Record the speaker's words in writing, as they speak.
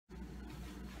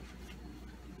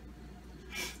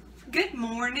Good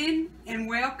morning and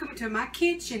welcome to my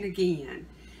kitchen again.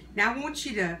 Now I want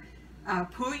you to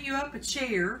pull you up a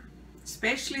chair,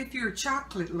 especially if you're a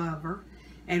chocolate lover,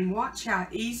 and watch how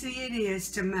easy it is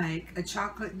to make a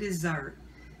chocolate dessert.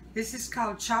 This is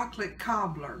called chocolate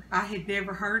cobbler. I had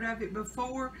never heard of it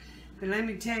before, but let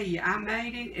me tell you, I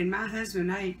made it and my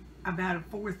husband ate about a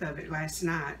fourth of it last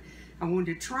night. I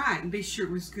wanted to try it and be sure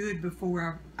it was good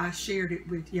before I shared it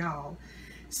with y'all.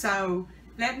 So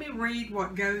let me read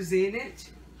what goes in it,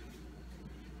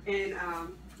 and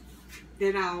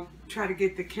then I'll try to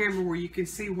get the camera where you can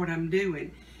see what I'm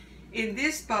doing. In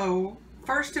this bowl,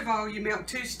 first of all, you melt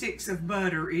 2 sticks of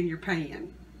butter in your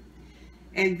pan,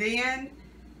 and then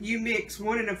you mix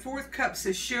 1 1/4 cups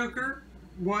of sugar,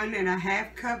 1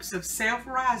 1/2 cups of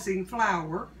self-rising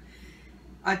flour,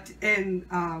 and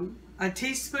a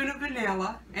teaspoon of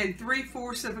vanilla, and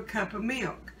 3/4 of a cup of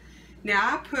milk.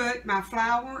 Now I put my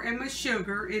flour and my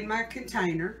sugar in my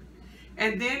container,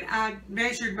 and then I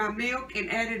measured my milk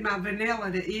and added my vanilla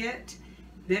to it.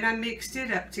 Then I mixed it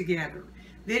up together.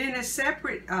 Then in a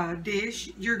separate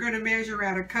dish, you're going to measure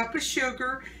out a cup of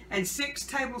sugar and 6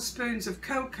 tablespoons of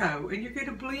cocoa, and you're going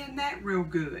to blend that real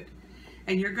good.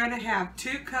 And you're going to have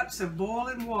 2 cups of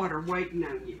boiling water waiting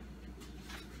on you.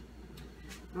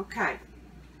 Okay.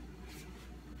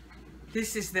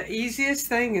 This is the easiest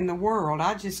thing in the world.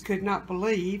 I just could not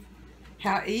believe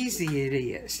how easy it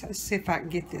is. Let's see if I can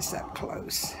get this up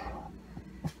close.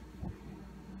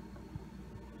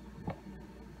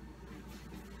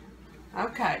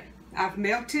 Okay, I've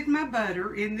melted my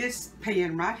butter in this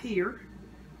pan right here.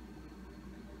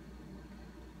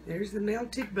 There's the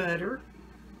melted butter.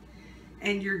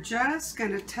 And you're just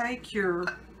going to take your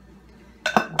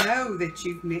dough that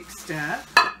you've mixed up.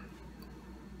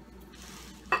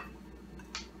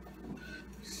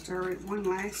 Stir it one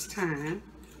last time.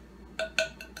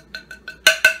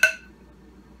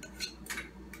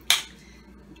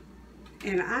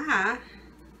 And I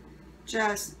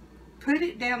just put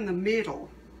it down the middle,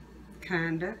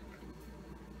 kinda.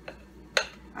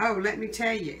 Oh, let me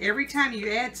tell you, every time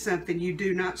you add something, you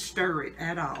do not stir it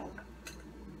at all.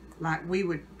 Like we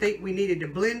would think we needed to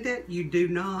blend it, you do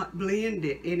not blend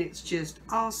it, and it's just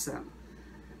awesome.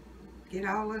 Get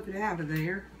all of it out of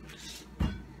there.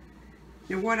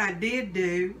 Now what I did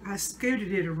do, I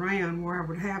scooted it around where I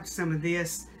would have some of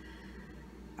this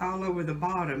all over the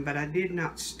bottom, but I did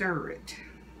not stir it.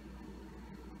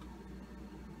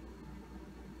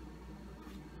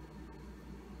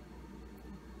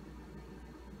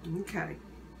 Okay.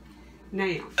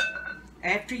 Now,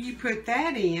 after you put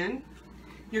that in,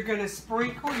 you're going to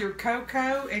sprinkle your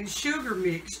cocoa and sugar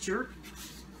mixture.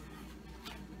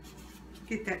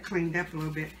 Get that cleaned up a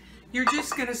little bit. You're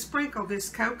just going to sprinkle this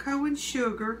cocoa and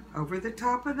sugar over the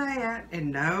top of that,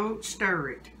 and don't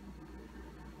stir it.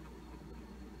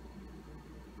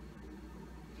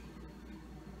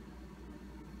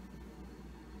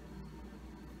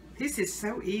 This is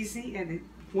so easy and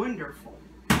it's wonderful.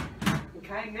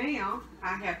 Okay, now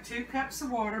I have 2 cups of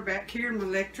water back here in my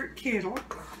electric kettle.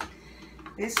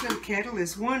 This little kettle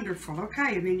is wonderful.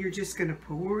 Okay, and then you're just going to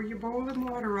pour your boiling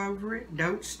water over it.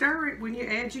 Don't stir it when you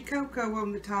add your cocoa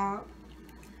on the top.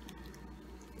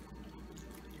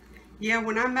 Yeah,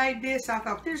 when I made this, I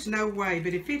thought there's no way,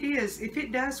 but if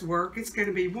it does work, it's going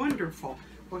to be wonderful.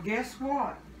 Well, guess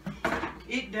what?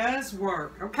 It does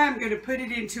work. Okay, I'm going to put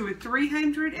it into a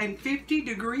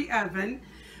 350-degree oven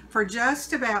for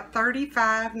just about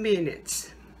 35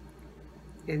 minutes.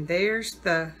 And there's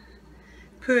the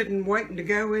pudding waiting to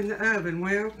go in the oven.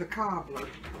 Well, the cobbler.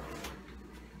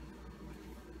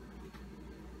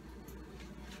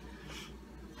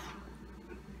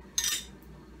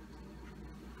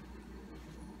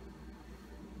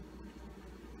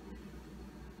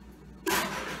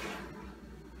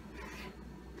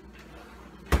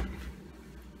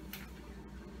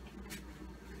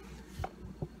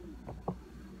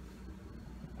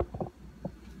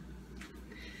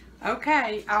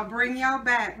 Okay, I'll bring y'all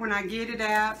back when I get it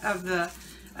out of the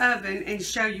oven and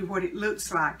show you what it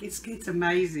looks like. It's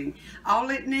amazing.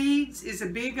 All it needs is a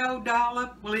big old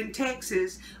dollop. Well, in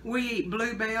Texas, we eat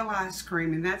Bluebell ice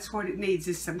cream, and that's what it needs,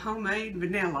 is some homemade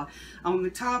vanilla on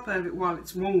the top of it while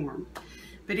it's warm.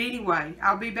 But anyway,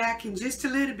 I'll be back in just a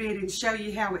little bit and show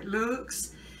you how it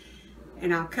looks.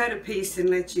 And I'll cut a piece and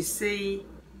let you see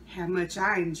how much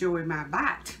I enjoy my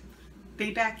bite.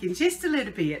 Be back in just a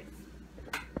little bit.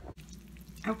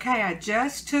 Okay, I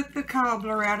just took the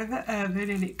cobbler out of the oven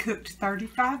and it cooked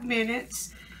 35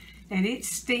 minutes, and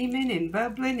it's steaming and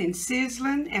bubbling and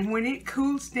sizzling, and when it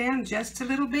cools down just a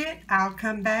little bit, I'll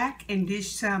come back and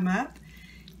dish some up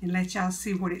and let y'all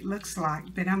see what it looks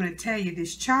like. But I'm going to tell you,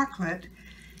 this chocolate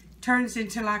turns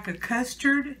into like a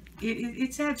custard.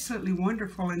 It's absolutely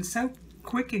wonderful and so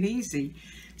quick and easy.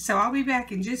 So I'll be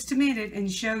back in just a minute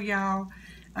and show y'all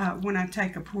when I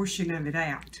take a portion of it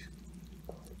out.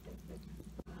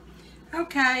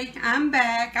 Okay, I'm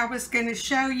back. I was going to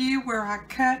show you where I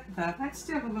cut that's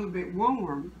still a little bit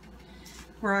warm,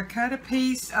 where I cut a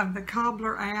piece of the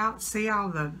cobbler out. See all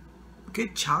the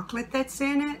good chocolate that's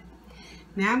in it?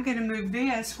 Now I'm going to move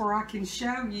this where I can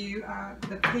show you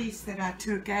the piece that I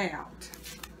took out.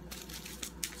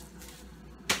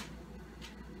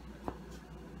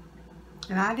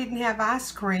 And I didn't have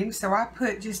ice cream, so I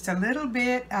put just a little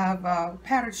bit of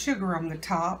powdered sugar on the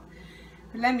top.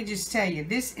 But let me just tell you,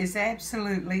 this is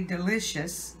absolutely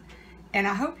delicious. And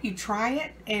I hope you try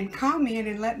it and comment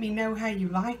and let me know how you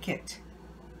like it.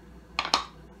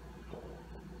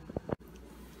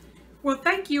 Well,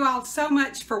 thank you all so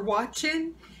much for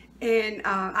watching. And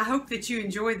I hope that you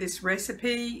enjoy this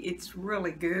recipe. It's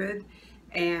really good.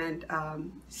 And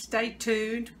stay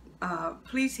tuned.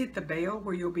 Please hit the bell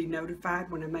where you'll be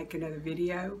notified when I make another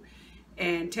video.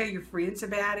 And tell your friends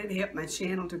about it. Help my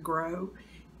channel to grow.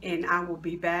 And I will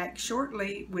be back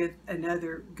shortly with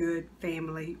another good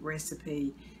family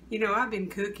recipe. You know, I've been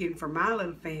cooking for my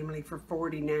little family for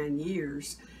 49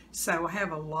 years. So I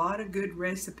have a lot of good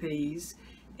recipes.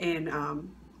 And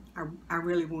I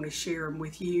really want to share them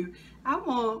with you. I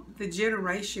want the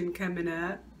generation coming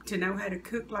up to know how to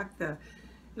cook like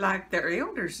their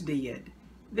elders did.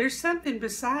 There's something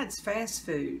besides fast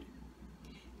food.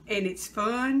 And it's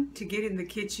fun to get in the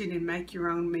kitchen and make your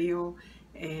own meal.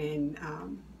 And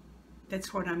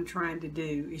that's what I'm trying to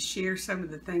do, is share some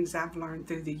of the things I've learned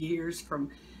through the years from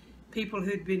people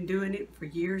who'd been doing it for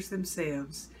years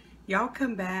themselves. Y'all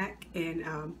come back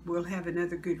and we'll have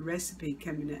another good recipe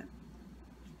coming up.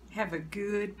 Have a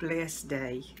good, blessed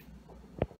day.